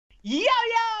Yo,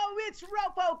 it's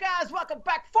Ropo, guys. Welcome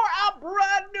back for a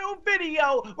brand new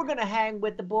video. We're going to hang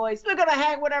with the boys. We're going to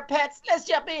hang with our pets. Let's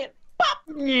jump in. Pop.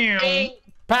 Hey,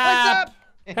 Pop. what's up?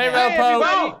 Hey,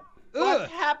 Ropo.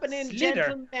 What's happening,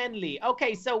 gentlemanly?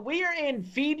 Okay, so we're in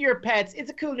Feed Your Pets. It's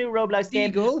a cool new Roblox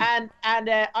game. And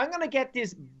I'm going to get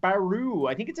this Baru.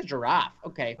 I think it's a giraffe.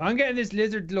 Okay. I'm getting this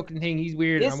lizard-looking thing. He's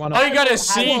weird. I got a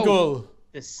seagull.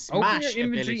 The smash Open your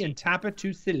inventory ability. and tap it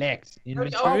to select.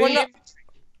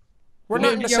 We're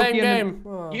not in the same game.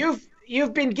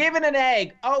 You've been given an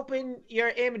egg. Open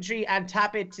your inventory and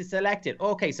tap it to select it.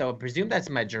 Okay, so I presume that's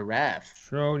my giraffe.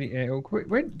 Throw the egg. Oh,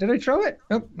 where did I throw it?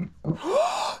 Oh. Look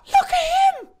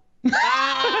at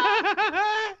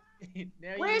him!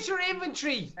 Where's your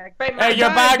inventory? Hey, your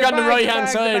bag on the right-hand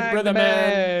side, brother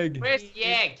man. Where's the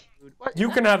egg?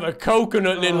 You can have a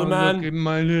coconut, little man. Look at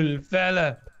my little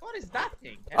fella. What is that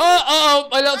thing? Oh,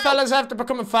 my little fella's after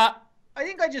becoming fat. I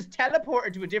think I just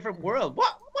teleported to a different world.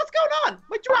 What's going on?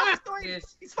 My giraffe is dying.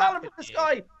 He's falling from the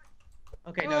sky.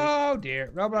 Okay, no. Oh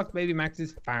dear. Roblox Baby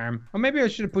Max's farm. Or maybe I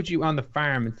should have put you on the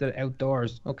farm instead of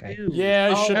outdoors. Okay.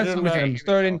 Yeah, I should have done that.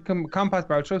 Start in compost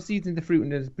barrel. Throw seeds into fruit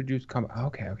and then produce compost.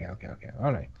 Okay.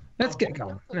 All right. Let's get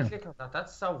going. Click on that.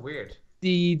 That's so weird.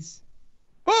 Seeds.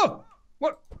 Oh!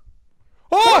 What?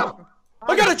 Oh!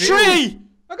 I got a tree!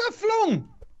 I got flung!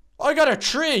 I got a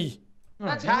tree!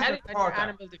 That's Tap your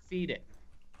animal to feed it.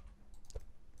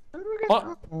 How do we get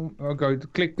oh, go.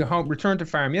 Click the home. Return to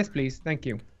farm. Yes, please. Thank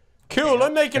you. Cool.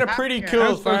 I'm making a pretty cool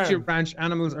House goes to your farm. ranch.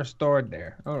 Animals are stored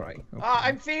there. All right. Okay.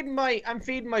 I'm feeding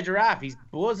my giraffe. He's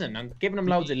buzzing. I'm giving him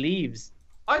loads of leaves.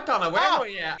 I don't know where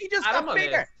he just got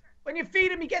bigger. When you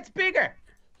feed him, he gets bigger.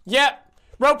 Yeah.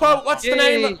 Ropo, what's the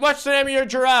name? What's the name of your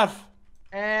giraffe?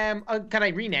 Can I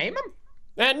rename him?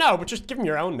 No, but just give him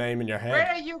your own name in your head. Where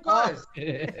are you guys?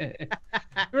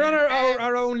 We're on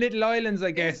our own little islands,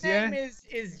 I guess. His name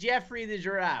is Jeffrey the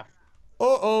giraffe.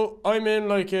 I'm in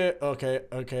like a... Okay,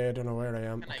 I don't know where I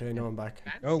am. Okay, no, I'm back.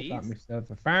 Oh, got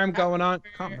myself a farm going on.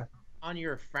 On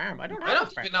your farm? I don't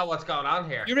even know what's going on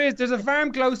here. There's a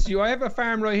farm close to you. I have a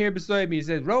farm right here beside me. It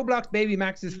says Roblox Baby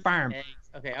Max's farm.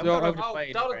 Okay, I'm down at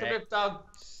the Rip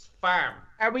Dog's farm.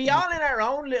 Are we all in our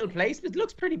own little place? It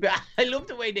looks pretty bad. I love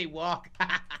the way they walk.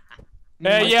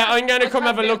 Yeah, I'm gonna come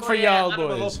have a look for y'all,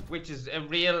 boys. Which is a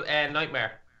real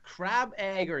nightmare. Crab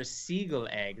egg or a seagull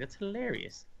egg? That's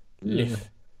hilarious. Yeah.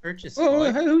 Purchase.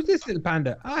 Oh, who's this little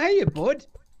panda? Oh, hey, bud.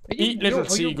 Eat little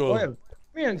seagull. Come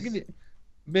here, give you.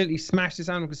 Billy, smash this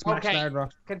animal. Smash hard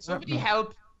rock. Can somebody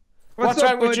help? What's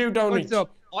wrong with you, Donny? What's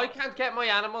up? I can't get my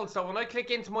animal, so when I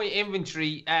click into my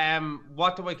inventory,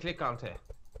 what do I click onto?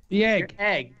 The egg. Your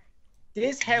egg.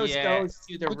 This house goes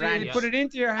to the ranch. Put it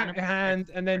into your hand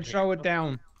and then throw it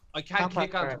down. I can't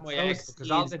click onto my egg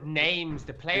because all the names,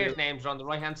 the players' names are on the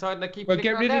right-hand side, and I keep clicking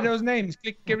get rid on of them. those names.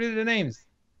 Get rid of the names.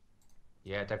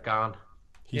 Yeah, they're gone.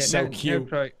 He's so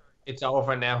cute. It's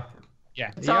over now.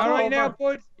 Yeah. You all right now,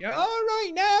 bud? You're all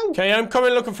right now. Okay, I'm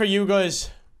coming looking for you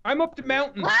guys. I'm up the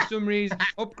mountain for some reason.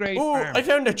 Upgrade farm. I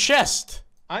found a chest.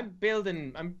 I'm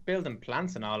building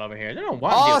plants and all over here. I don't know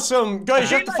what. Awesome, guys!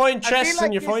 You have to find chests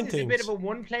and you find things. It's a bit of a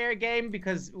one-player game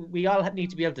because we all need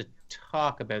to be able to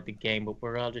talk about the game, but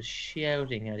we're all just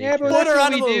shouting at each other. Yeah, but that's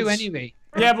what we do anyway.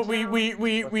 Yeah, but we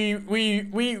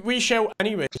shout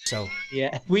anyway. So.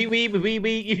 Yeah. We.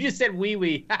 You just said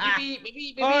we.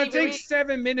 Oh, it takes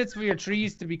 7 minutes for your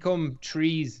trees to become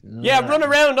trees. Yeah, run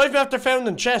around. I've after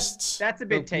finding chests. That's a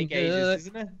bit take ages,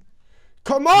 isn't it?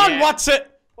 Come on, what's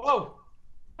it? Whoa.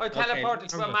 I teleported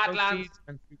to a mad land.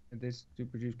 This to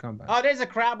produce compost. Oh, there's a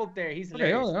crab up there. He's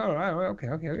hilarious. Okay, all right, okay.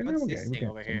 What's this thing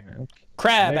over here?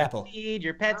 Crab apple. Feed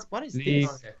your pets. What is this?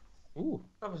 Ooh.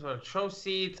 That was about throw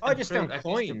seeds. Oh, I just found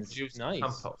coins. Nice.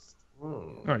 Compost.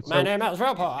 Right, My name is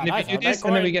Ropo. And if you do this,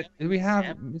 and then we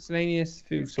have miscellaneous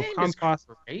food. So compost.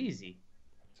 Crazy.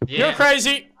 Yeah. You're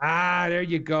crazy. Ah, there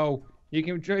you go. You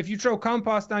can if you throw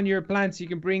compost on your plants, you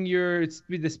can bring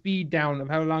the speed down of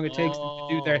how long it takes them to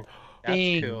do their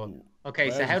thing. That's cool. Okay,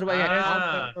 so how do I get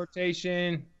compost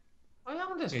rotation? I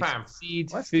own this farm.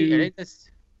 Seeds, food.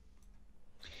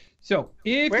 So,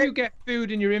 if Where? you get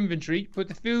food in your inventory, put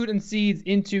the food and seeds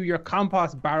into your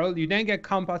compost barrel. You then get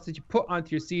compost that you put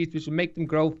onto your seeds, which will make them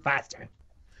grow faster.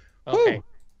 Okay. Woo.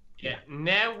 Yeah.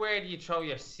 Now, where do you throw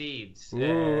your seeds?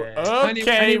 Okay,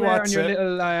 anywhere what's on your it?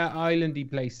 little islandy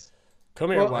place.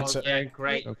 Come here, what's it? Yeah,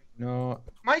 great. No.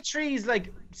 My trees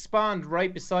like spawned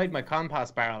right beside my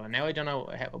compost barrel, and now I don't know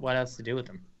what else to do with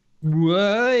them.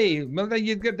 Way. Well,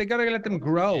 they gotta let them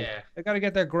grow. Yeah. They gotta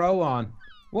get their grow on.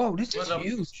 Whoa, this is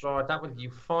huge. That would you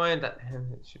find that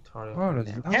tutorial. Oh,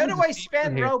 How do I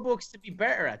spend Robux to be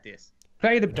better at this?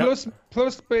 Play the plus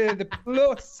by the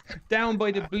plus down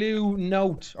by the blue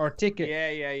note or ticket.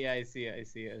 Yeah. I see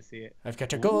it. I've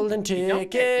got a golden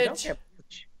ticket.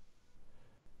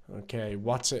 Okay,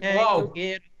 what's it? Whoa,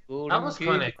 that was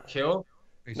kind of cool.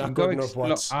 So Not good enough.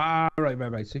 What's?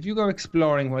 Right. So if you go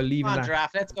exploring while leaving Come on, that.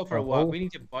 Giraffe, let's go for a walk. We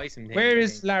need to buy some things. Where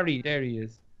is Larry? There he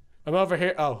is. I'm over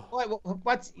here. Oh.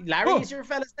 What's Larry? Is your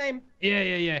fella's name?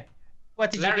 Yeah.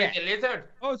 What did Larry you get? the lizard.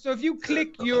 Oh, so if you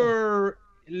click your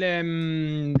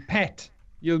pet,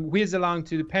 you'll whiz along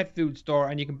to the pet food store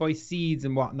and you can buy seeds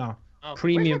and whatnot. Oh,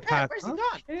 Premium pet? pet. Where's he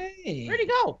gone? Hey. Where'd he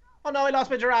go? Oh no, I lost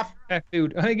my giraffe. Pet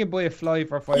food. I can buy a fly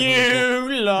for 500.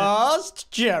 You lost,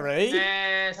 Jerry.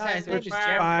 Stay it's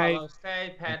farm, follow,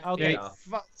 stay pet. Okay,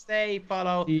 follow. stay,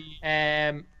 follow.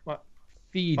 What?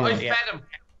 Feed. I fed him.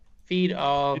 Feed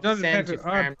of. Send to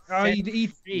farm. You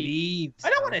eat leaves. I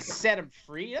don't want to set him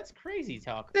free. That's crazy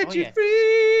talk. Set you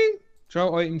free.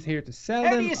 Throw items here to sell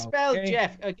them. How do you spell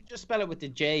Jeff? I can just spell it with the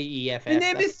J-E-F-F. My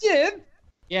name is Jeff.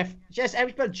 Jeff. Just how do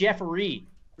you spell Jeffrey?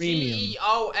 Geoffrey.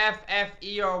 I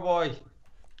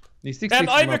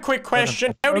have a quick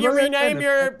question. How do you rename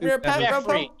your pet,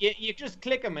 Jeffrey. You just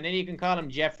click him and then you can call him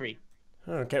Jeffrey.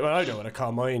 Okay, well I don't want to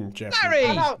call mine Jeffrey. Larry.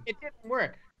 Oh, no, it didn't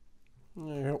work.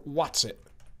 What's it?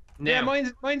 Yeah,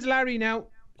 mine's Larry now.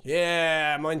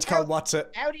 Yeah, mine's called What's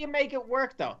it? How do you make it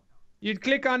work though? You'd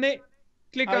click on it,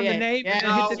 click on the name,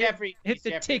 and hit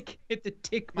the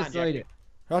tick beside it.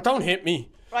 Oh, don't hit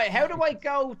me. Right, how do I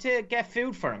go to get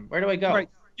food for him? Where do I go? Right,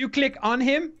 you click on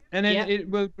him, and then it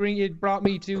will brought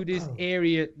me to this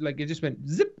area, like it just went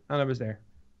zip, and I was there.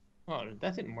 Oh,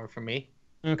 that didn't work for me.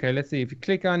 Okay, let's see. If you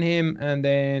click on him and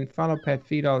then follow pet,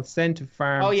 feed all, send to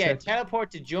farm. Oh yeah, teleport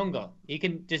to jungle. You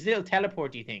can, there's little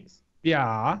teleporty things.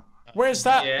 Yeah. Where's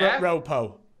that,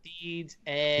 Ropo? Seeds,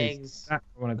 eggs. I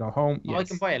want to go home. Oh, I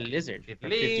can buy a lizard for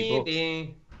 50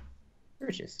 bucks.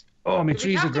 Purchase. Oh, my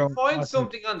trees are growing. We have to find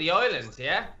something on the island,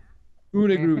 yeah?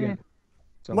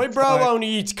 My bro only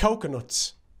eats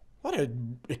coconuts. What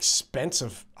an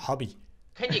expensive hobby.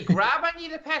 Can you grab any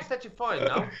of the pets that you find,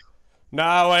 no? No,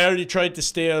 I already tried to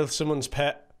steal someone's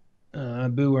pet.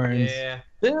 Boo earns. Yeah.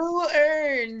 Boo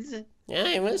earns.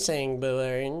 Yeah, I was saying boo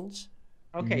earns.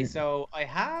 Okay, so I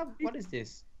have, what is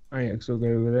this? Alright, so go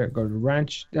over there, go to the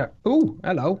ranch. Oh,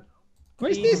 hello.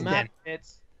 Where's this then?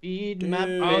 Feed map.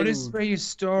 Oh, this is where you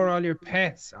store all your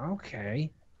pets.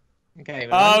 Okay. Okay.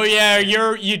 Oh yeah,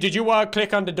 did you want to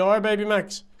click on the door, baby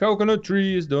Max? Coconut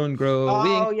tree is done growing.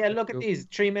 Oh yeah, look at these.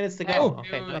 3 minutes to go.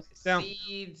 Okay.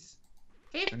 Seeds.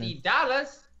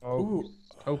 $50. Oh,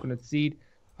 coconut seed.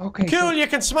 Okay. Cool, you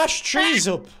can smash trees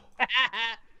up.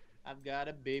 I've got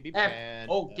a baby panda.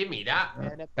 Oh, give me that.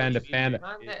 Panda.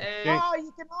 Oh,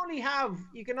 you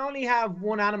can only have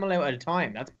one animal out at a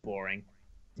time. That's boring.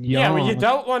 Yeah, well, you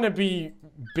don't want to be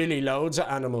Billy Loads of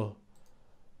animal.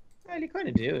 Well, you kind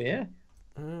of do, yeah.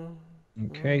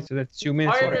 Okay, so that's 2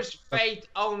 minutes. Irish Fate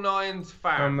 09's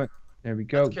farm. There we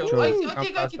go. Cool. I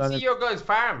think I can see your guys'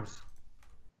 farms.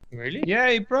 Really? Yeah,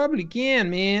 you probably can,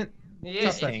 man. Yeah,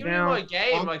 if you're in my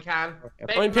game, I can.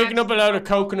 I'm picking up a load of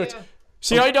coconuts.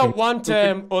 See, I don't want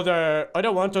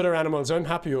other animals. I'm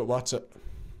happy with what's it.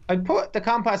 I put the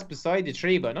compost beside the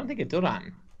tree, but I don't think it did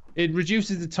anything. It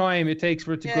reduces the time it takes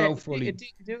for it to grow fully. It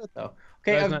did do it though.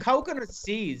 Okay, I have coconut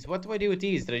seeds. What do I do with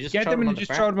these? Did I just get them and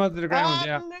just throw them onto the ground?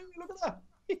 Yeah. Look at that.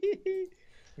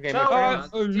 Okay,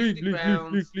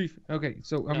 leaf. Okay,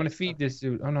 so I'm gonna feed this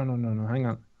dude. Oh no, hang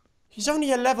on. He's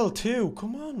only a level 2.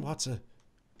 Come on, what's it?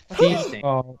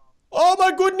 Oh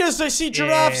my goodness! I see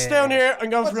giraffes down here. I'm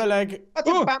going for a leg.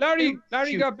 Oh,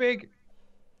 Larry got big.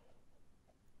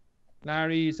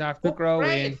 Larry's after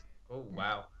growing. Oh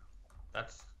wow,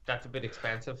 that's a bit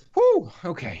expensive. Whew.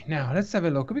 Okay, now let's have a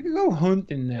look. We can go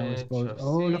hunting now, I suppose.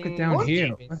 Oh, look at down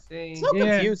here. It's so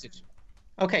confusing.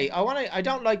 Okay, I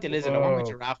don't like the lizard. I want my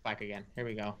giraffe back again. Here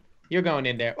we go. You're going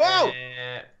in there. Whoa!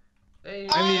 I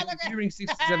mean, you bring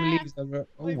 67 leaves over.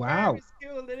 Oh wow!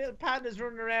 Cool. The little panda's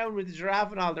running around with the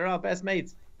giraffe and all. They're all best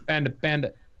mates. Panda.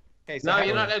 Okay, so no,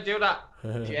 you're not allowed to do that.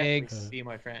 Eggs. Be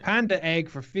my friend. Panda egg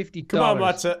for $50. Come on,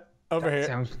 what's it? Over here.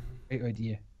 Sounds like a great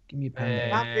idea. Give me a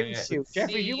panda.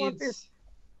 Jeffrey, you want this?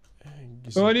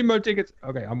 Oh, I need more tickets.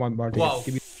 Okay, I want more tickets.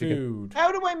 Give me food.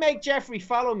 How do I make Jeffrey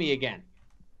follow me again?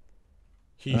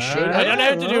 He should. I don't know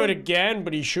how to do it again,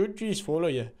 but he should just follow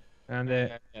you. And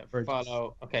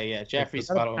follow. Okay, yeah, Jeffrey's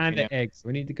following me. Panda eggs.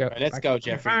 We need to go. Right, let's go,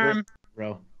 Jeffrey.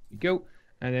 Bro. Go.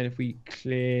 And then if we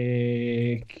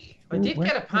click. I did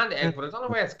get a panda egg, but I don't know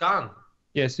where it's gone.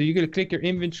 Yeah, so you're gonna click your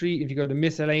inventory. If you go to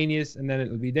miscellaneous, and then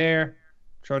it'll be there.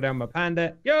 Throw down my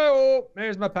panda. Yo,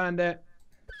 there's my panda.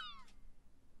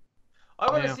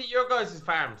 I want to see your guys'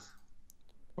 farms.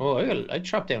 Oh, I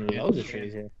chopped down loads of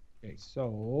trees here. Okay,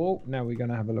 so now we're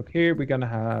gonna have a look here. We're gonna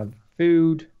have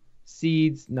food,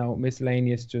 seeds. No,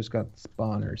 miscellaneous. Just got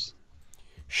spawners.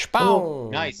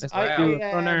 Spawn. Nice.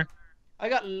 I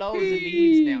got loads of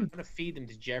leaves now. I'm gonna feed them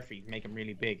to Jeffrey, make them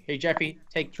really big. Hey Jeffrey,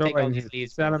 take all these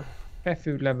leaves. Sell them. Pet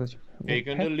food levels.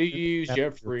 Taking the leaves,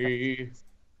 Jeffrey.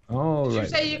 Oh, Did you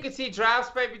say you could see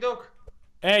drafts, baby duck?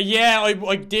 Yeah,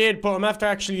 I did, but I'm after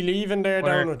actually leaving there,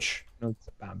 Donut. Nuts,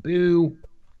 bamboo,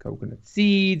 coconut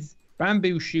seeds,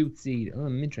 bamboo shoot seed. Oh,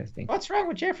 interesting. What's wrong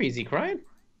with Jeffrey? Is he crying?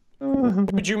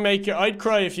 Would you make it? I'd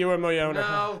cry if you were my owner.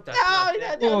 No, that's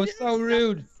oh, so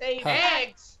rude.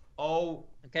 Eggs. Oh.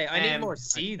 Okay, I need more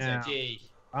seeds. Jeffrey,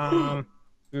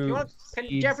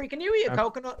 can you eat a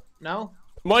coconut? No.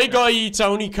 My guy eats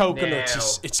only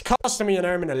coconuts. It's costing me an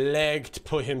arm and a leg to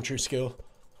put him through school.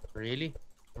 Really?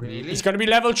 He's gonna be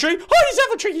level 3. Oh, he's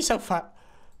level 3. He's so fat.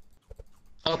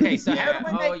 Okay, so how do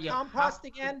I make compost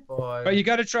again? But you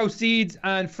gotta throw seeds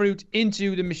and fruit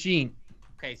into the machine.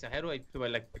 Okay, so how do I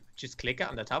like just click it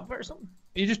on the top of it or something?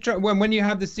 You just try when you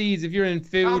have the seeds. If you're in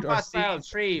food compost or seeds,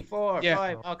 3, 4,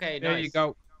 5. Okay, there nice. you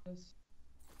go.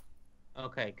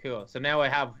 Okay, cool. So now I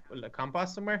have a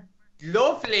compost somewhere.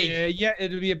 Lovely. Yeah,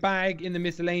 it'll be a bag in the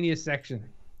miscellaneous section.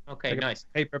 Okay, like nice.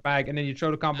 Paper bag, and then you throw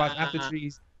the compost at the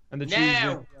trees, and the trees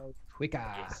will grow quicker.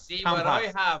 See what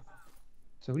I have.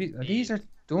 So these are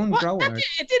done growing.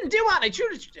 It didn't do it.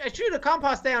 I threw the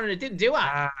compost down and it didn't do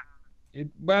it.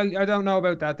 Well, I don't know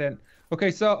about that then.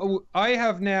 Okay, so I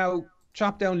have now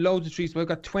chopped down loads of trees. So I've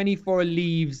got 24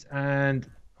 leaves and.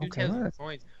 Okay.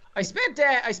 Points. I spent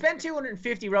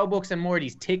 250 Robux on more of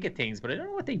these ticket things, but I don't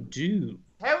know what they do.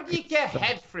 How do you get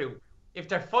head fruit? If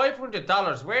they're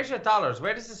 $500, where's your dollars?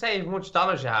 Where does it say how much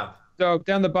dollars you have? So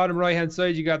down the bottom right hand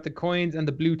side, you got the coins and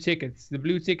the blue tickets. The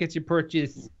blue tickets you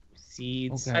purchase.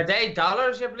 Seeds. Okay. Are they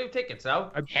dollars, your blue tickets,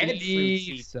 though? I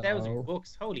believe so.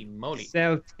 $1,000. Holy moly.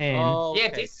 Sell 10. Oh, yeah,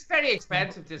 this is very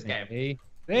expensive, this game. Okay.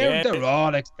 They're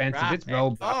all expensive. It's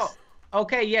Roblox.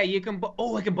 Okay, yeah, you can.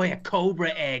 I can buy a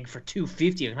cobra egg for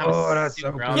 $250. That's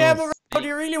so cool. Yeah, but do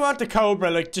you really want the cobra?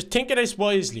 Like, just think of this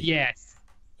wisely. Yes.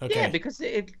 Okay. Yeah, because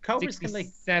cobras can like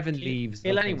 7 leaves.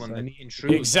 Kill anyone that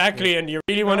intrudes. Exactly, and you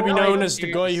really want to be known as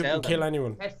the guy who can kill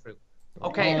anyone. Head fruit.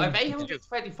 Okay, I'm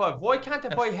 825. Why can't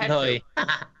I buy head fruit?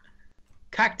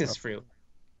 Cactus fruit.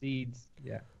 Seeds.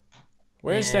 Yeah.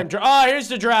 Where's them? Here's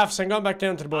the drafts. I'm going back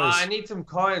down to the boys. I need some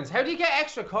coins. How do you get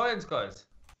extra coins, guys?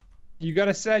 You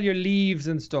gotta sell your leaves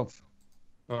and stuff.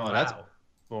 Oh, that's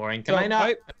boring. Can I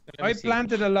not? I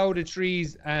planted a load of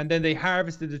trees, and then they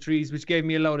harvested the trees, which gave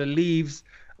me a load of leaves.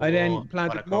 I then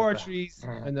planted more trees,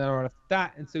 and then all of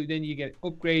that, and so then you get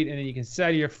upgrade, and then you can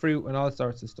sell your fruit and all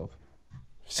sorts of stuff.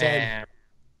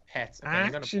 Pets. Okay,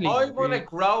 actually, I want to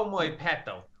grow my pet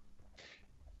though.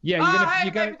 Yeah,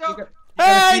 you gotta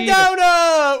hey,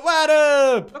 Donut! What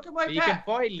up? Look at my pet. You can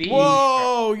buy leaves.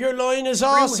 Whoa, your line is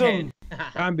awesome.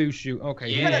 Bamboo shoot. Okay.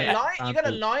 You got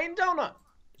a line, Donut?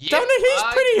 Yeah, Donut, he's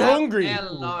pretty hungry.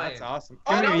 That's awesome.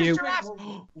 Giraffes.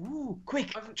 Ooh,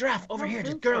 quick. Giraffe over here.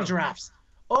 Just girl giraffes.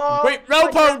 Oh, wait,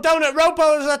 Ropo, Donut,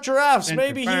 Ropo is at giraffes.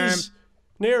 Maybe he's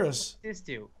near us. This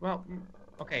too. Well,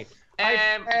 okay.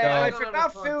 I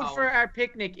forgot food for our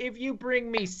picnic. If you bring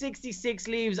me 66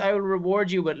 leaves, I will reward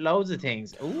you with loads of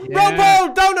things. Ooh. Yeah.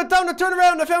 Ropo, Donut, turn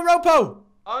around. I found Ropo.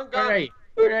 I'm gone.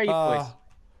 Where are you, boys?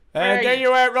 There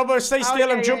you are, Robo. Stay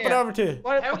still. I'm jumping over to you.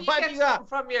 How do you get something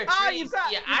from your trees? You've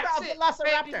got a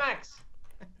Velociraptor. Max.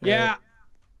 Yeah.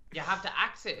 You have to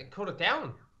axe it and cut it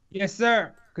down. Yes,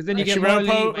 sir. Because then you get more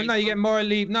leaves. Well, no, you get more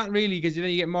leaves. Not really, because then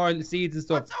you get more seeds and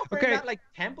stuff. What's over that, like,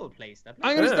 temple place?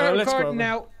 I'm going to start recording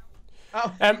now.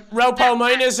 Oh. Ropo,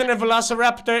 mine isn't a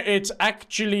Velociraptor. It's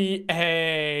actually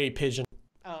a pigeon.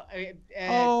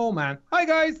 Oh, man. Hi,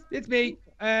 guys. It's me.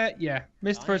 Yeah.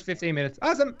 Missed first 15 minutes.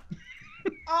 Awesome.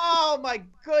 Oh my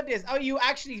goodness! Oh, you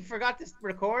actually forgot to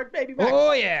record, baby Max?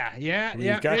 Oh yeah. We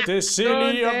got this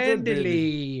silly of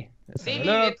the silly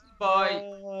little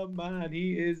boy. Oh man,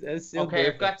 he is a silly. Okay,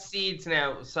 I've got seeds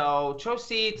now. So throw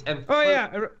seeds and. Oh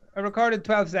yeah, I recorded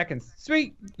 12 seconds.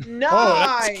 Sweet. Nice. Oh,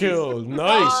 that's cool.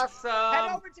 Nice. Awesome.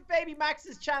 Head over to Baby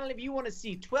Max's channel if you want to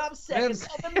see 12 seconds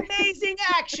of amazing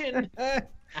action.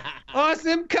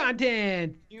 Awesome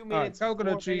content.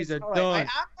 Coconut trees are done.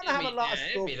 I'm gonna have a lot of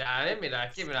stuff. Give me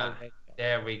that.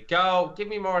 There we go. Give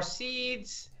me more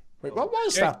seeds. Wait, what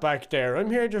was that back there?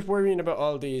 I'm here just worrying about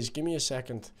all these. Give me a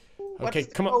second. Okay,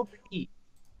 come on.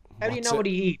 How do you know what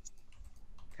he eats?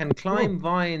 Can climb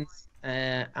vines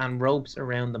and ropes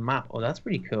around the map. Oh, that's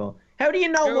pretty cool. How do you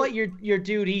know what your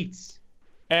dude eats?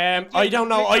 I don't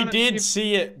know. I did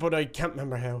see it, but I can't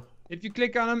remember how. If you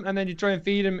click on him and then you try and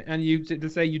feed him, and it'll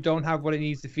say you don't have what it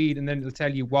needs to feed, and then it'll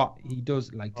tell you what he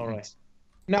does like to eat.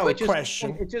 No, Good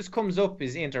question. it just comes up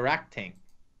as interacting.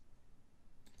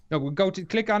 No, we'll go to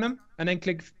click on him and then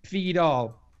click feed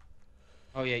all.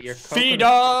 Oh yeah, your Feed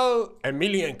all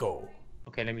Emelianko.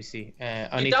 Okay, let me see.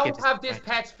 You don't have this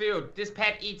pet's food. This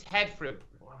pet eats head fruit.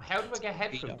 How do I get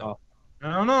head fruit? I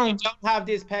don't know. You don't have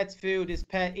this pet's food. This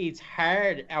pet eats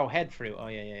head fruit. Oh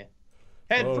yeah.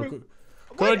 Head fruit.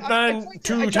 Good man,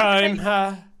 two-time.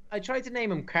 I tried to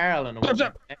name him Carl and it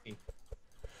wasn't let me.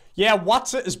 Yeah,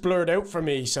 what's it is blurred out for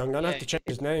me, so I'm gonna have to change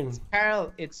his name. It's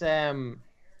Carl, it's Here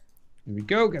we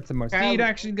go. Get some more Carl. seed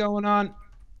action going on.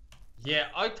 Yeah,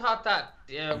 I thought that.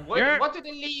 What do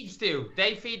the leaves do?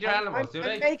 They feed your animals, do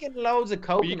they? I'm making loads of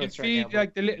coconuts You can right feed now.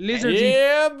 like the lizards.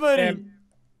 Yeah, buddy.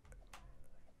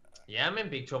 Yeah, I'm in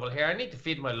big trouble here. I need to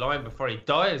feed my lion before he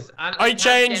dies. And I can't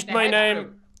changed get the my head name.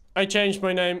 fruit. I changed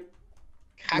my name.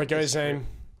 My guy's fruit. name.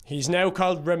 He's now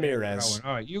called Ramirez.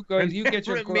 All right, you guys, you get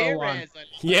your grow on. Ramirez, I like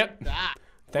Yep. that.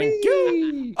 Thank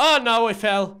you. Oh no, I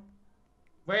fell.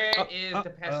 Where is the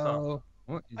pet stop?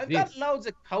 What is I've this? got loads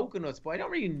of coconuts, but I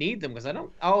don't really need them because I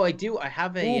don't. Oh, I do. I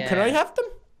have a. Oh, can I have them?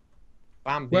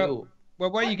 Bamboo.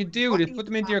 Well, what you can do is put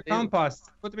them into your compost.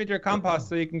 Put them into your compost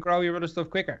so you can grow your other stuff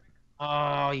quicker.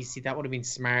 Oh, you see, that would have been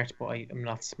smart, but I'm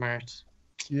not smart.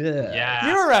 Yeah.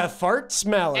 You're a fart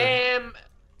smeller.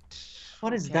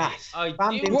 What is that? I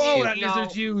Bamboo. do Whoa, know that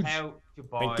lizard's huge. How to Thank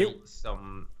buy you.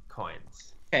 some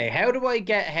coins. Okay, how do I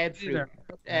get head fruit?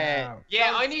 Wow.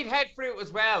 Yeah, I need head fruit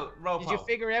as well, Ropo. Did you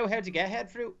figure out how to get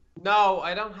head fruit? No,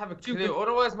 I don't have a clue.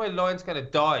 Otherwise, my lion's gonna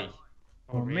die.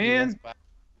 Oh really? man. That's bad.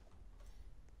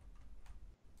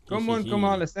 Come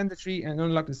on, ascend the tree and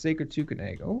unlock the sacred toucan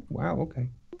egg. Oh, wow, okay.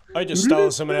 I just stole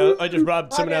someone else. I just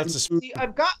robbed someone else's. See,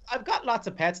 I've got lots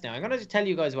of pets now. I'm gonna just tell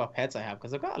you guys what pets I have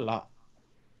because I've got a lot.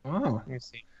 Wow. Let me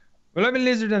see. Well, I have a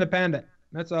lizard and a panda.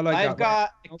 That's all I got. I've got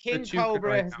a Oh, king the toucan cobra.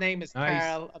 right His now. name is Nice.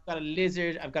 Carl. I've got a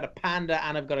lizard. I've got a panda,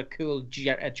 and I've got a cool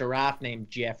giraffe named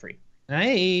Jeffrey.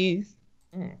 Nice.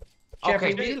 Jeffrey,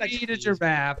 Okay, would you like Eat to a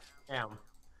giraffe.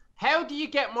 How do you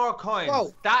get more coins?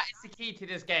 Whoa. That is the key to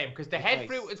this game because the head Nice.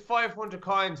 fruit is 500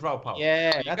 coins, Ropo.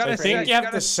 Yeah, gotta that's I think you have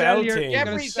to sell your- things. you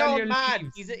gotta Jeffrey's sell going your mad.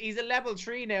 leaves. He's a level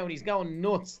 3 now, and he's going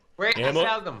nuts. Where do you Yeah,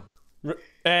 sell them?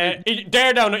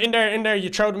 There down in there. You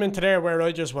throw them into there where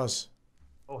I just was.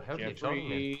 Oh, how do you throw them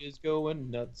in? Jeffrey is going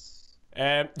nuts.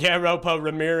 Yeah, Ropo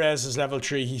Ramirez is level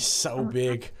 3. He's so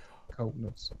big.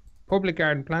 Coconuts. Public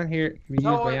garden plant here can be used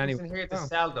No by items in anyone. here to Oh.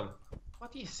 sell them.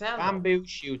 What do you sell them? Bamboo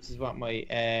shoots is what my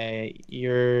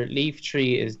your leaf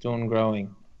tree is done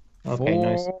growing. Okay,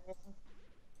 nice.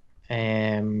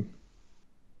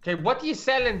 Okay, what do you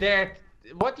sell in there?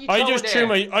 What do you I throw just in threw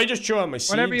there? I just threw on my seeds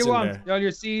Whatever you in want. there. All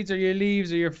your seeds or your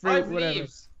leaves or your fruit, 5 whatever.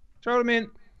 leaves. Throw them in.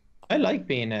 I like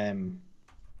being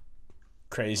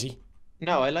Crazy.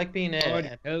 no, I like being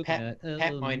a Oh,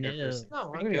 pet minder no. person.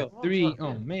 No, I got 3.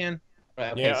 Oh man.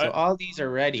 Right, okay, Yeah, so I- all these are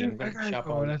ready. I'm going I to chop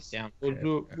gotta all go, these down. What's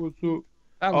up?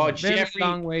 That was Oh, a very Jeffrey-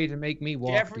 long way to make me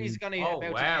walk. Jeffrey's dude. going to Oh, about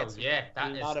to wow. get Yeah,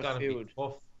 that a is lot of going to be food.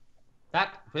 tough.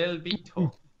 That will be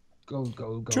tough. Go,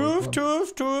 go, go. Toof, go.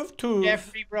 toof, toof, toof.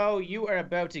 Jeffrey, bro, you are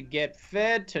about to get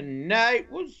fed tonight.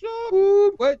 What's up?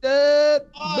 Ooh, what up?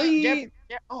 Oh, boy?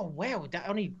 oh wow, that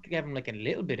only gave him like a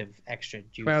little bit of extra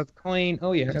juice. 12 coin.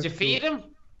 Oh yeah. Did that's you feed him?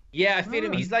 Yeah, I fed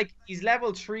him. Ah. He's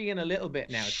level 3 in a little bit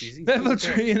now. He's Level good.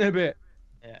 3 in a bit.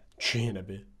 3 in a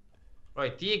bit.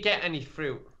 Right, do you get any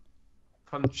fruit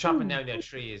from chopping down their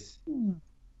trees?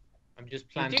 I'm just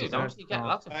You planting. do, don't you? Get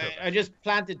lots of fruit. I just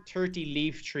planted 30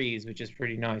 leaf trees, which is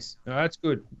pretty nice. No, that's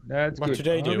good. That's What good. do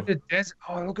they Oh, do? Look at the desert.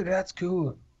 Oh, look at that. That's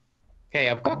cool. Okay,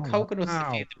 I've got Oh, coconuts wow.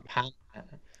 to feed the panda.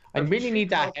 I really need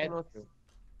that head. Coconuts. fruit.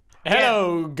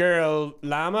 Hello, girl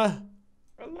llama.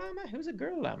 Girl llama? Who's a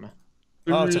girl llama?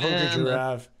 Oh, it's a hungry Llama.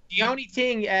 giraffe. The only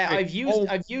thing I've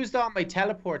Oh. used all my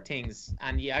teleport things,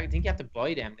 and yeah, I think you have to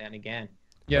buy them then again.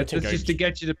 Yeah, I think that's just to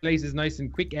get you to places nice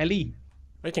and quick, Ellie.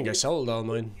 I think I sold all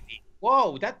mine.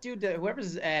 Whoa, that dude,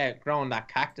 whoever's growing that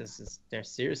cactus they're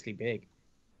seriously big.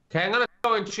 Okay, I'm gonna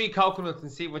throw in 3 coconuts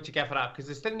and see what you get for that, because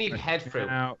I still need head fruit.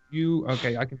 Now,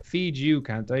 okay, I can feed you,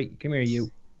 can't I? Come here,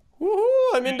 you.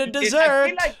 Woohoo! I'm in the I dessert.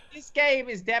 feel like this game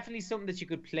is definitely something that you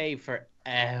could play for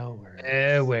hours.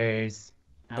 Hours.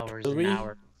 Hours Will and we?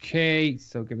 hours. Okay,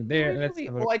 so give it there. Let's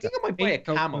have a Oh, I think I might buy a 8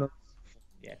 camel. coconuts.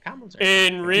 Yeah, camels are...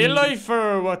 In real life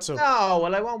or what's up? No,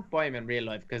 well, I won't buy them in real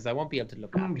life because I won't be able to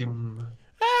look after them.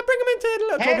 Bring them into the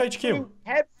little Coke HQ.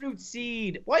 Head fruit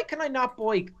seed. Why can I not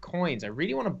buy coins? I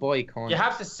really want to buy coins. You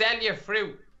have to sell your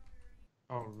fruit.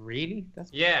 Oh, really?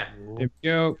 That's Yeah. cool. There we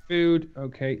go. Food.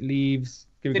 Okay. Leaves.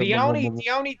 Give So us the a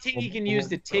only thing you can use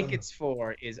the tickets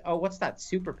for is what's that?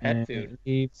 Super pet food.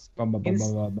 Leaves. Bum, bum, bum,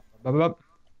 bum, bum, bum, bum.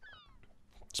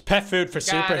 It's pet food for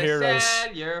Gotta superheroes.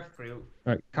 sell your fruit.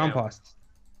 All right. Compost.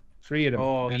 3 of them.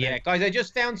 Oh And yeah, then- guys, I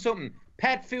just found something.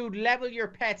 Pet food, level your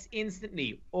pets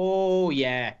instantly. Oh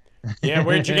yeah. Yeah,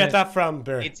 where'd you get that from,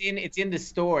 Bear? It's in the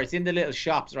store. It's in the little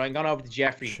shops. Right, I'm going over to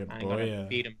Jeffrey. Shit, I'm boy, gonna yeah.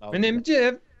 feed him. My name's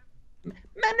Jeff. My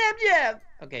name's Jeff.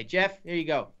 Okay, Jeff, here you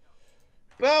go.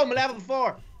 Boom, level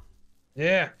 4.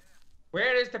 Yeah.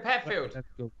 Where is the pet food? Let's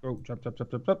go. Go. Chop, chop,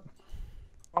 chop, chop, chop.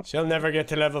 She'll never get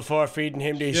to level 4 feeding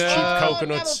him these Yeah. cheap Oh,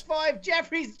 coconuts. level 5.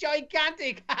 Jeffrey's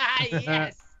gigantic.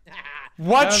 Yes.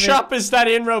 What Love it. shop is that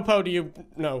in, Ropo? Do you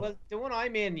know? Well, the one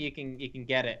I'm in, you can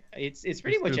get it. It's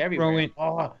pretty Just much throw everywhere. in.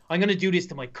 Oh, I'm gonna do this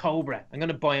to my Cobra. I'm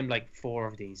gonna buy him like 4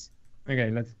 of these. Okay,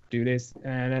 let's do this.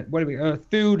 And what do we?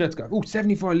 Food. Let's go. Oh,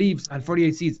 74 leaves and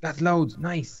 48 seeds. That's loads.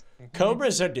 Nice.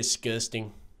 Cobras are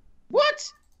disgusting.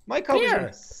 What? My Cobra's Here. gonna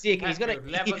be sick. Pet He's gonna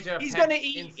food, levels your he's pet gonna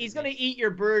eat instantly. he's gonna eat your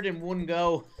bird in one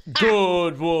go.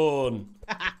 Good one.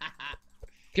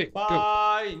 Okay, go.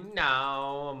 Bye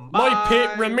now. My Bye, Pit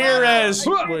Ramirez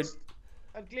bye. would.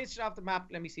 I've glitched off the map.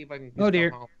 Let me see if I can. Oh, dear.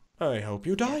 go home. I hope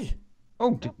you die.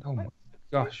 Oh, oh my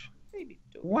gosh. Maybe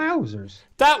don't. Wowzers.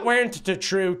 That weren't the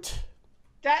truth.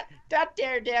 That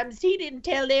there, Dems, he didn't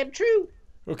tell them true.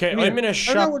 Okay, Come here. I'm in a no,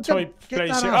 shop don't type get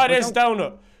place that here. off, Oh, there's I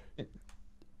donut.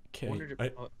 Okay. Wondered-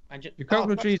 I- oh, Your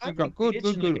coconut trees have got good,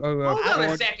 good, good. Oh, Hold on a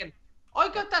forward. second. I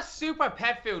got that super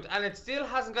pet food and it still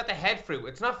hasn't got the head fruit.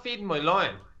 It's not feeding my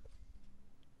lion.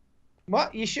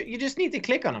 What? You just need to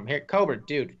click on him. Here, Cobra,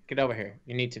 dude, get over here.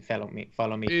 You need to follow me.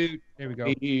 Dude, there we go.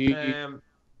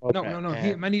 No, no, no.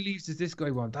 How many leaves does this guy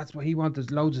want? That's what he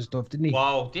wanted. Loads of stuff, didn't he?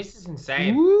 Wow, this is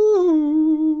insane.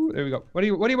 Woo! There we go. What do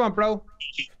you want, bro?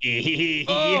 yeah.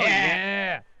 Oh,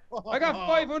 yeah. I got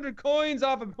 500 coins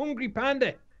off of Hungry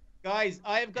Panda. Guys,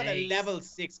 I've got a Nice. level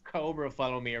 6 Cobra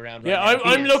follow me around. Yeah, right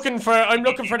now. I'm looking for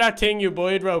that thing you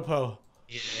buyed, Ropo.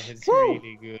 Yeah, it's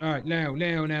really good. All right, now,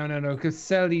 because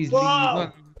sell these Whoa. leaves.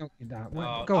 Well, don't need that.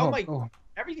 Oh, Go oh home. my- Go home.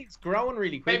 Everything's growing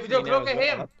really quick. Baby, look at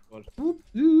him. Who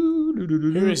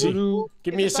Who is he?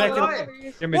 Give me a It's a second.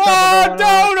 lion. Give me Whoa, chopper going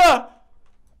on. donut!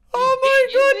 Oh my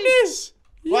He's big, goodness!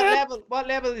 Yeah, What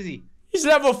level is he? he's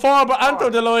level 4, but Anto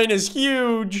the lion is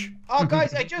huge. Oh,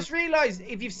 guys, I just realized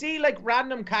if you see like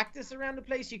random cactus around the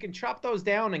place, you can chop those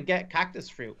down and get cactus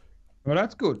fruit. Well,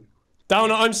 that's good.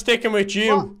 Donut, I'm sticking with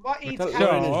you. What eats that cactus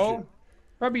lion is- fruit? No.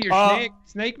 Probably your Uh,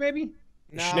 snake maybe?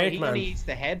 No, Snake he man. only eats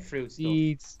the head fruit stuff.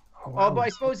 Seeds. Oh, but I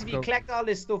suppose if you Go. collect all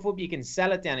this stuff up, you can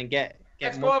sell it then and get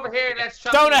Let's more. go over here and let's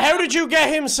chop. Donut, these how up. did you get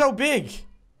him so big?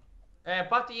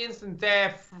 Bought the instant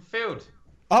food.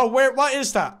 Oh, what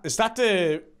is that? Is that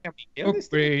the... Can we build this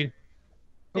thing?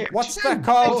 Upgrade. What's that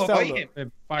called, Oh,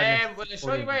 Donut? Will I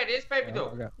show you where it is, baby?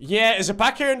 Though. Yeah, is it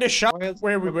back here in the shop Wild-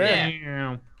 where we were?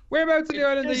 Yeah. Whereabouts in the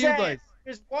island are There's, you guys?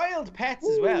 there's wild pets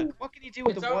as well. What can you do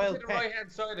with It's the over to wild the pet?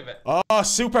 right-hand side of it. Oh,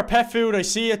 super pet food. I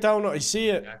see it, Donut. I see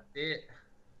it. That's it.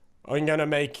 I'm gonna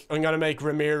make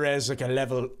Ramirez like a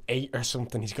level 8 or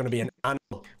something. He's gonna be an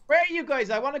animal. Where are you guys?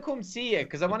 I want to come see you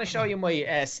because I want to show you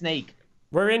my snake.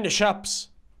 We're in the shops.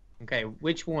 Okay,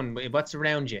 which one? What's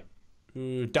around you?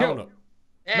 Donut.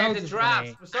 And Loads the of giraffes.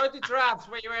 money. Beside the giraffes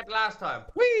where you were at last time.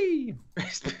 Whee!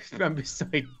 I'm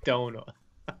beside Donut.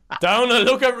 Donut,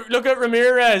 look at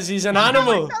Ramirez. He's an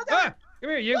animal. Ah, come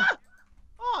here, you.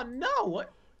 Oh no!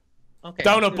 What? Okay.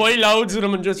 Donut, buy loads of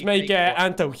them and just make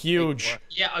Anto huge.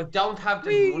 Yeah, I don't have the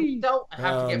Whee! money though. I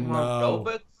have to get more no.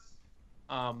 Robux.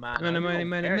 Oh man. Money, I'm money, going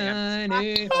money, very- I'm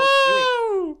money. smacking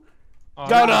Oh! Oh, Donut,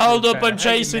 that's hold good, up, fella. I'm How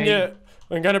you chasing made? you.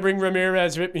 I'm gonna bring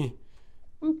Ramirez with me.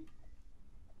 Boop.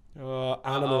 Oh,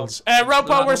 animals.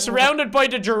 Ropo, we're surrounded by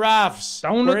the giraffes.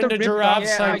 Don't We're let in the the rip giraffe off.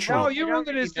 Yeah, I sanctuary. know, you're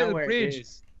under this know little where it bridge.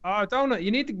 is. Oh, Donut,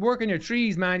 you need to work on your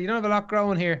trees, man. You don't have a lot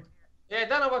growing here. Yeah, I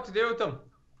don't know what to do with them.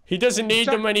 He doesn't need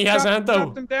Chop- them when he has chop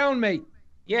Anto. them down, mate.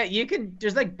 Yeah, you can.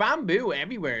 There's like bamboo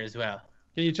everywhere as well.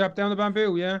 Can you chop down the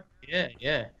bamboo, yeah?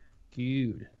 Yeah.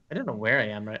 Good. I don't know where I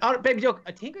am right. Oh, baby duck,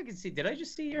 I think I can see. Did I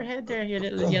just see your head there? Your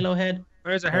little yellow head.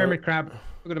 There's a hermit crab.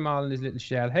 Look at them all in his little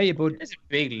shell. Hey, bud. There's a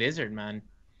big lizard, man.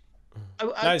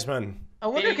 Nice, man. I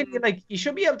wonder, can you like? You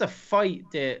should be able to fight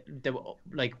the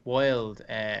like wild.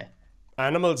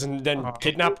 Animals and then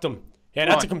kidnap them. Yeah,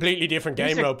 that's a completely different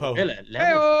game, Ropo.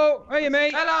 Hey, hey,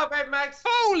 mate. Hello, baby Max.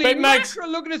 Holy Baby Max.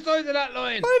 mackerel, look at the size of that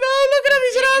lion. I know, look at him,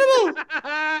 he's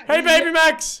an animal. Hey, baby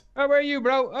Max. How are you,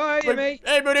 bro? Oh, hey, mate.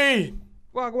 Hey, buddy.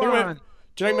 Walk Hey, mate. on.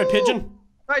 Do you like my pigeon?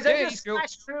 Guys, Yeah, I he's just cool.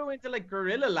 smashed through into like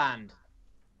gorilla land.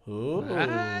 Ooh.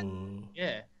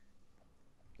 Yeah.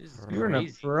 This is You're a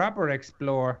crazy. proper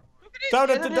explorer. Down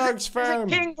at the dog's farm.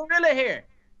 There's a king gorilla here.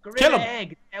 Gorilla Kill him.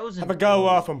 egg. 1,000. Have a go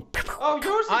off him. Oh,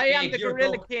 yours is I am big, the you're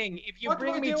gorilla dog. king. If you What do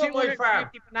bring I me do with my farm?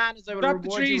 250 bananas, I will Chop the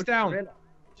reward you trees with down. the gorilla.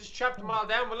 Just chop them all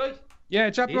down, will I? Yeah,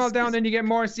 chop them all This down, is- then you get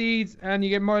more seeds, and you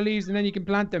get more leaves, and then you can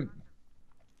plant them.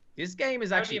 This game is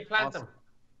How do actually you plant awesome. them?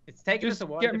 It's taking Just us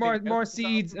a while get to more figure out what's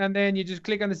seeds, awesome. and then you just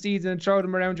click on the seeds and throw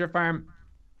them around your farm.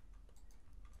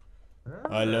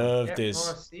 I love Get this.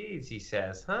 more seeds, he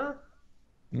says, huh?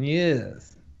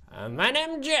 Yes. My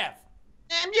name's Jeff.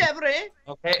 I'm Jeffrey.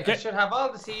 Okay, I should have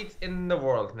all the seeds in the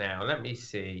world now. Let me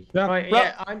see. Right,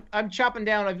 yeah, I'm chopping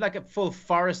down. I've like a full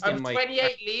forest I in have my.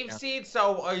 28 leaf seeds,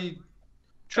 so I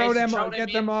Throw them, throw get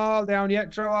in. them all down. Yeah,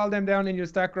 throw all them down, and you'll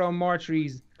start growing more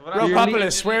trees. Bro, Your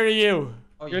Populous, where are you?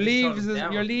 Oh, Your you just leaves, throw is, them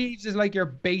down. your leaves is like your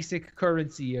basic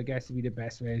currency, I guess would be the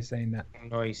best way of saying that.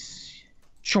 Nice.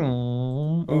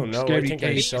 Oh no, I think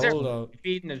I These sold are out.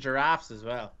 feeding the giraffes as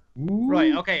well.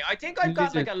 Right. Okay. I think I've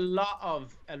got like a lot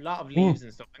of leaves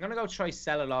and stuff. I'm gonna go try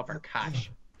sell it all for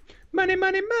cash. Money,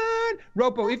 money, man.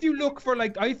 Ropo, if you look for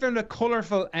like, I found a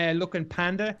colorful looking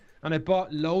panda, and I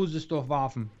bought loads of stuff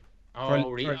off him.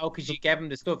 Oh, really? Oh, because you gave him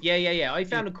the stuff. Yeah. I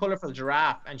found a colorful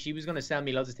giraffe, and she was gonna sell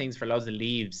me loads of things for loads of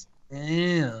leaves.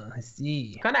 Yeah, I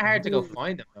see. Kind of hard to go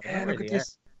find them. Though. Yeah, look at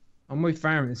this. On my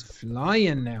farm, it's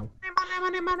flying now.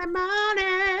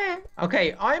 Money.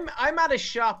 Okay, I'm at a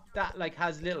shop that like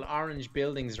has little orange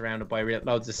buildings around it by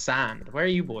loads of sand. Where are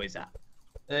you boys at?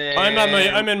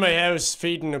 I'm in my house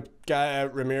feeding a guy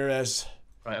out Ramirez.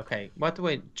 Right. Okay. What do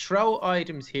I throw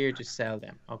items here to sell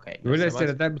them? Okay. What did I so say?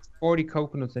 That was 40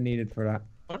 coconuts I needed for that.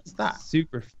 what is that?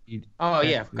 Super feed. Oh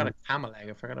yeah, I've got a camel egg.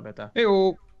 I forgot about that.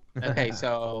 Hey-oh. Okay,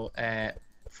 so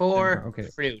 4 Okay.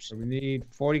 fruit. So we need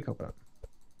 40 coconut.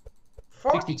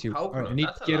 40 62. All right, coconut, I need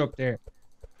that's to a get lot. up there.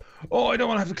 Oh, I don't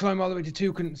want to have to climb all the way to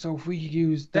Toucan, so if we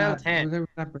use Down that, 10. whatever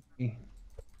that brings me.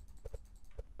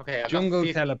 Okay, I Jungle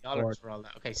got $50 teleport. for all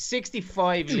that. Okay,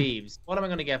 65 leaves. What am I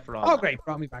gonna get for all Oh, that? great.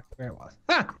 Brought me back to where it was.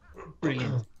 Ha!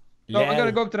 Brilliant. So Yeah. I'm going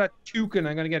to go up to that toucan.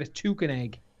 I'm going to get a toucan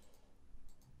egg.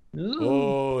 Ooh.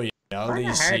 Oh, yeah, all Kinda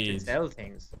these hard seeds. to sell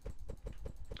things.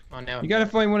 Oh no. You got to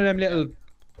find one of them little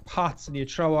pots and you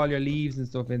throw all your leaves and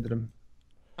stuff into them.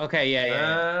 Okay,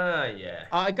 yeah. Yeah.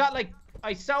 I got like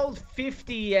I sold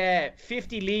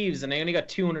 50 leaves and I only got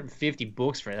 250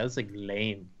 bucks for it. That's like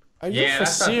lame. Are you Yeah, for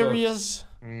that's not good. serious?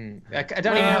 I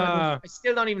don't even have enough, I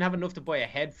still don't even have enough to buy a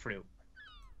head fruit.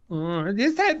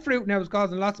 This head fruit now is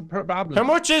causing lots of problems. How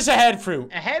much is a head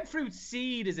fruit? A head fruit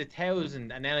seed is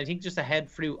 1,000, and then I think just a head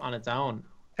fruit on its own.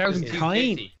 1,000 is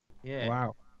tiny. Yeah.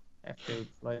 Wow. Head fruit,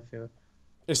 live fruit.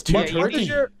 It's What, too what does tricky.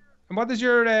 your what does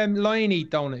your lion eat,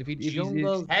 Donut? If he's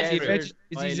Jungle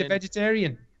is he a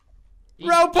vegetarian?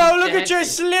 Ropo, look at your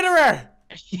slitterer!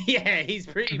 Yeah, he's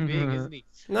pretty big, isn't he?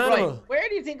 No. Right, where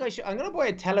do you think I should? I'm gonna buy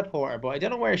a teleporter, but I don't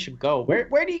know where I should go. Where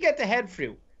do you get the head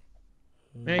fruit?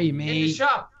 Hey, In the mate.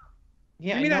 shop.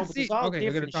 Yeah, Give me I know, that but seed. there's all Okay, I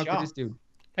gotta different talk to shops. this dude.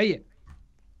 Hey.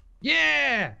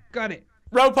 Yeah, got it.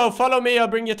 Ropo, follow me. I'll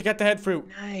bring you to get the head fruit.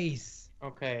 Nice.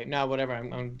 Okay, no, whatever.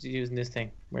 I'm using this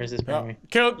thing. Where's this bringing me?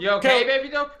 Cool. You okay, cool. baby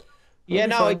duck? Yeah,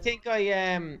 be no, fine.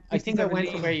 I think I went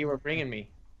to where you were bringing me.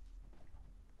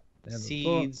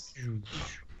 Seeds,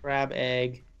 crab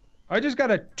egg. I just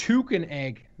got a toucan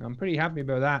egg. I'm pretty happy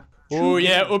about that. Oh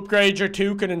yeah, upgrade your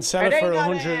toucan and sell it for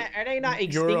Are they not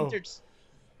euro. extinctors?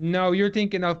 No, you're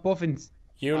thinking of puffins.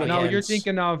 Unicans. No, you're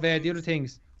thinking of the other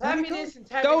things. Tell me this and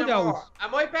tell me no Dodos. more.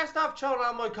 Am I best off throwing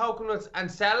all my coconuts and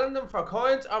selling them for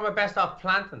coins, or am I best off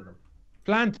planting them?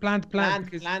 Plant. Plant,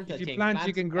 Because I if you think. plant,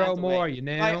 you can grow away. more, you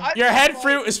know. Your I've head got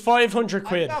fruit is 500 I've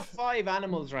quid. got 5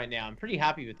 animals right now. I'm pretty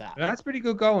happy with that. That's pretty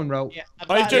good going, bro. Yeah,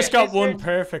 I've just got lizard, one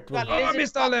perfect I've one. got Oh, I lizard,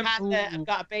 missed I've all got them. panda, Ooh. I've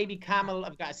got a baby camel.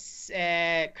 I've got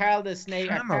Carl the snake,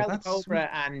 or Camel, Carl the that's cobra,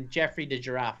 and Jeffrey the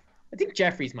giraffe. I think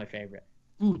Jeffrey's my favorite.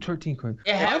 Ooh, 13 quid.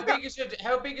 Yeah, how big is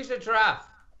your giraffe?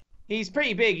 He's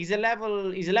pretty big. He's a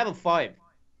level 5.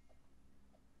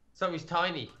 So he's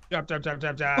tiny. Jump.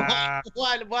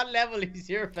 What level is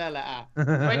your fella at?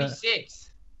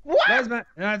 26. What?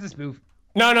 That's a spoof.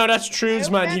 No, that's True's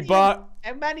How man. He many- bought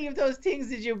How many of those things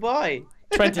did you buy?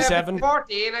 27.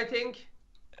 14, I think.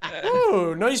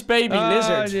 Oh, nice baby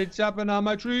lizard. You're chopping all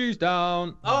my trees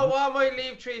down. Oh, all my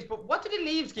leaf trees. But what do the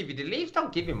leaves give you? The leaves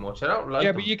don't give you much. I don't like Yeah,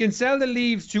 them. but you can sell the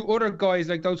leaves to other guys,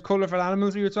 like those colorful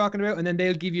animals we were talking about, and then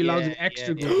they'll give you loads of Yeah,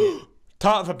 extra yeah. goodies.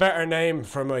 Thought of a better name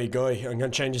for my guy. I'm gonna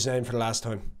change his name for the last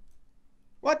time.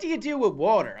 What do you do with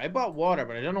water? I bought water,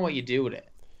 but I don't know what you do with it.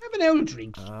 Have an old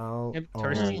drink. Oh, I'm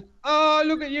thirsty. Oh,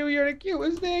 look at you. You're the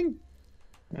cutest thing.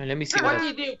 Let me see What what. do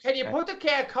you do? Can you put the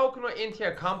coconut into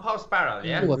your compost barrel,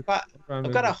 yeah? Ooh, I've got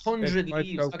 100 Five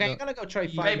leaves. Okay, I'm coconut. gonna go try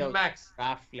find Baby out Max.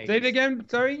 giraffe Say it flavors. again,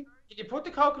 sorry. Did you put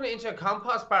the coconut into a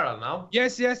compost barrel now?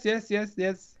 Yes. Yes,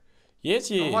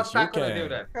 And what's that gonna do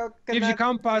then? Gives you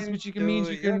compost, which means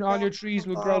you can all your trees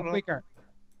will grow quicker.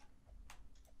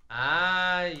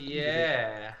 Ah,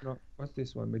 yeah. No, what's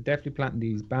this one? We're definitely planting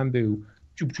these bamboo.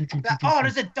 Oh,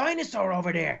 there's a dinosaur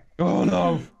over there. Oh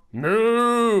no!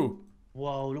 Moo!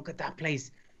 Whoa, look at that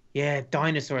place. Yeah,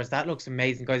 dinosaurs. That looks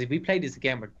amazing, guys. If we play this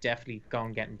again, we're definitely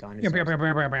going getting dinosaurs.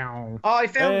 Oh, I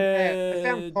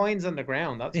found coins on the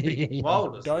ground. That's pretty cool.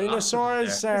 Whoa,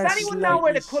 Dinosaurs. Does anyone know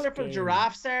where the colourful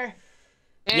giraffes are?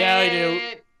 Yeah, I do.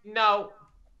 No.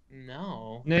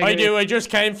 No. I do. I just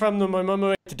came from them. My mum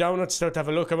went to Donuts to have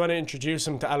a look. I want to introduce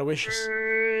them to Aloysius.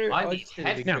 I need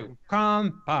head No, fruit.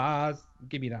 compost.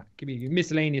 Give me that. Give me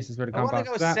miscellaneous is where the I want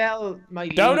compost to go is. sell my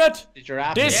Donut. the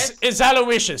giraffe. This is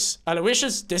Aloysius.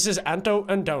 Aloysius, this is Anto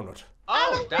and Donut.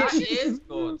 Oh, that is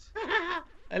good.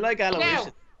 I like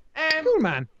Aloysius. Cool,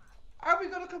 man. Are we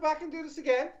gonna come back and do this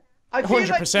again? I feel like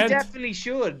we 100%. definitely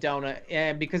should,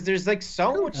 Donut, because there's like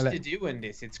so much to do in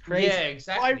this. It's crazy. Yeah,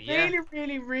 exactly.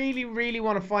 I really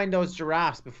want to find those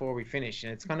giraffes before we finish,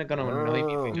 and it's kind of going to annoy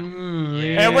me if we don't.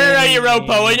 Hey, where are you,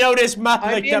 Ropo? I know this map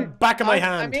like the back of my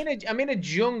hand. I'm in a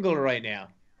jungle right now.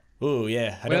 Oh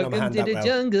yeah, I don't know my hand that well.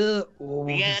 jungle. Oh,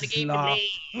 We gotta get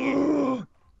the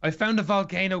I found a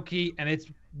volcano key, and it's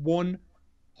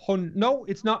 100. No,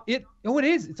 it's not. Oh, it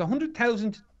is. It's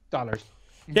 $100,000.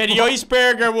 Yeah, the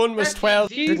iceberger one was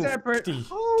 12.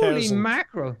 Holy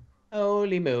mackerel!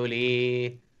 Holy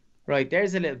moly! Right,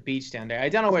 there's a little beach down there. I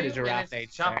don't know where the giraffe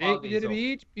ate. Hey, we did a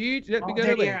beach. Let me go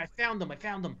there away. they are. I found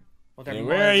them. Oh, they're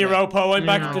Where are you, miles away. Ropo? I'm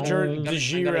back at the I'm gonna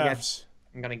giraffes.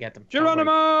 I'm gonna get them.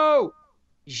 Geronimo!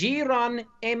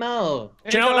 Geronimo.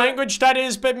 Do you know what language that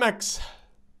is, Big Max?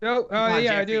 No, on,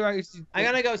 yeah, Jeffrey. I do. I'm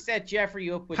gonna go set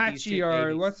Jeffrey up with these Patchy two or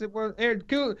babies. what's it? What?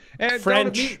 Cool.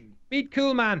 French. Meet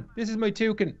Cool Man. This is my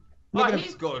toucan. Look Oh, at him.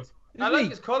 he's good. Isn't I like he?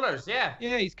 his colours, yeah.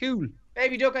 Yeah, he's cool.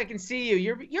 Baby duck, I can see you.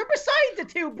 You're beside the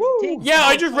two things. Yeah,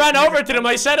 I just ran over to them.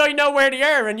 I said I know where they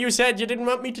are, and you said you didn't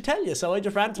want me to tell you, so I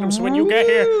just ran to them. So when you get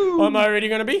here, I'm already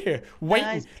gonna be here,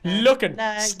 waiting, looking,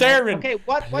 staring. Okay,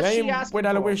 what's she playing asking with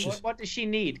for? Aloysius. What does she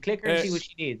need? Click her and see what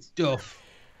she needs. Stuff.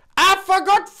 I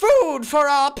forgot food for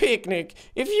our picnic.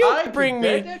 If you I bring can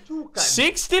me get a toucan.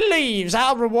 60 leaves,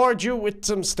 I'll reward you with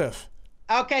some stuff.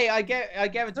 Okay, I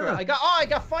gave it to her. I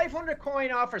got 500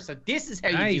 coin offer. So this is how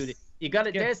you do this. You got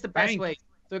it. Yeah, There's the best thanks. way.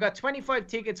 So I got 25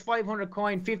 tickets, 500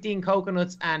 coin, 15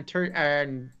 coconuts, and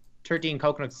 13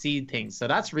 coconut seed things. So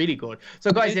that's really good.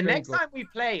 So guys, the next time we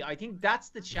play, I think that's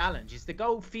the challenge: is to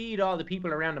go feed all the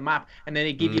people around the map, and then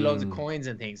they give you loads of coins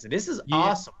and things. So this is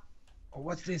awesome. Oh,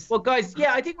 what's this? Well, guys,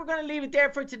 yeah, I think we're gonna leave it there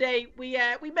for today. We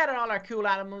met all our cool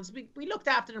animals. We looked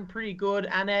after them pretty good,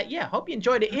 and yeah, hope you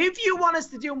enjoyed it. If you want us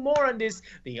to do more on this,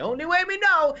 the only way we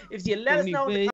know is you let us know in the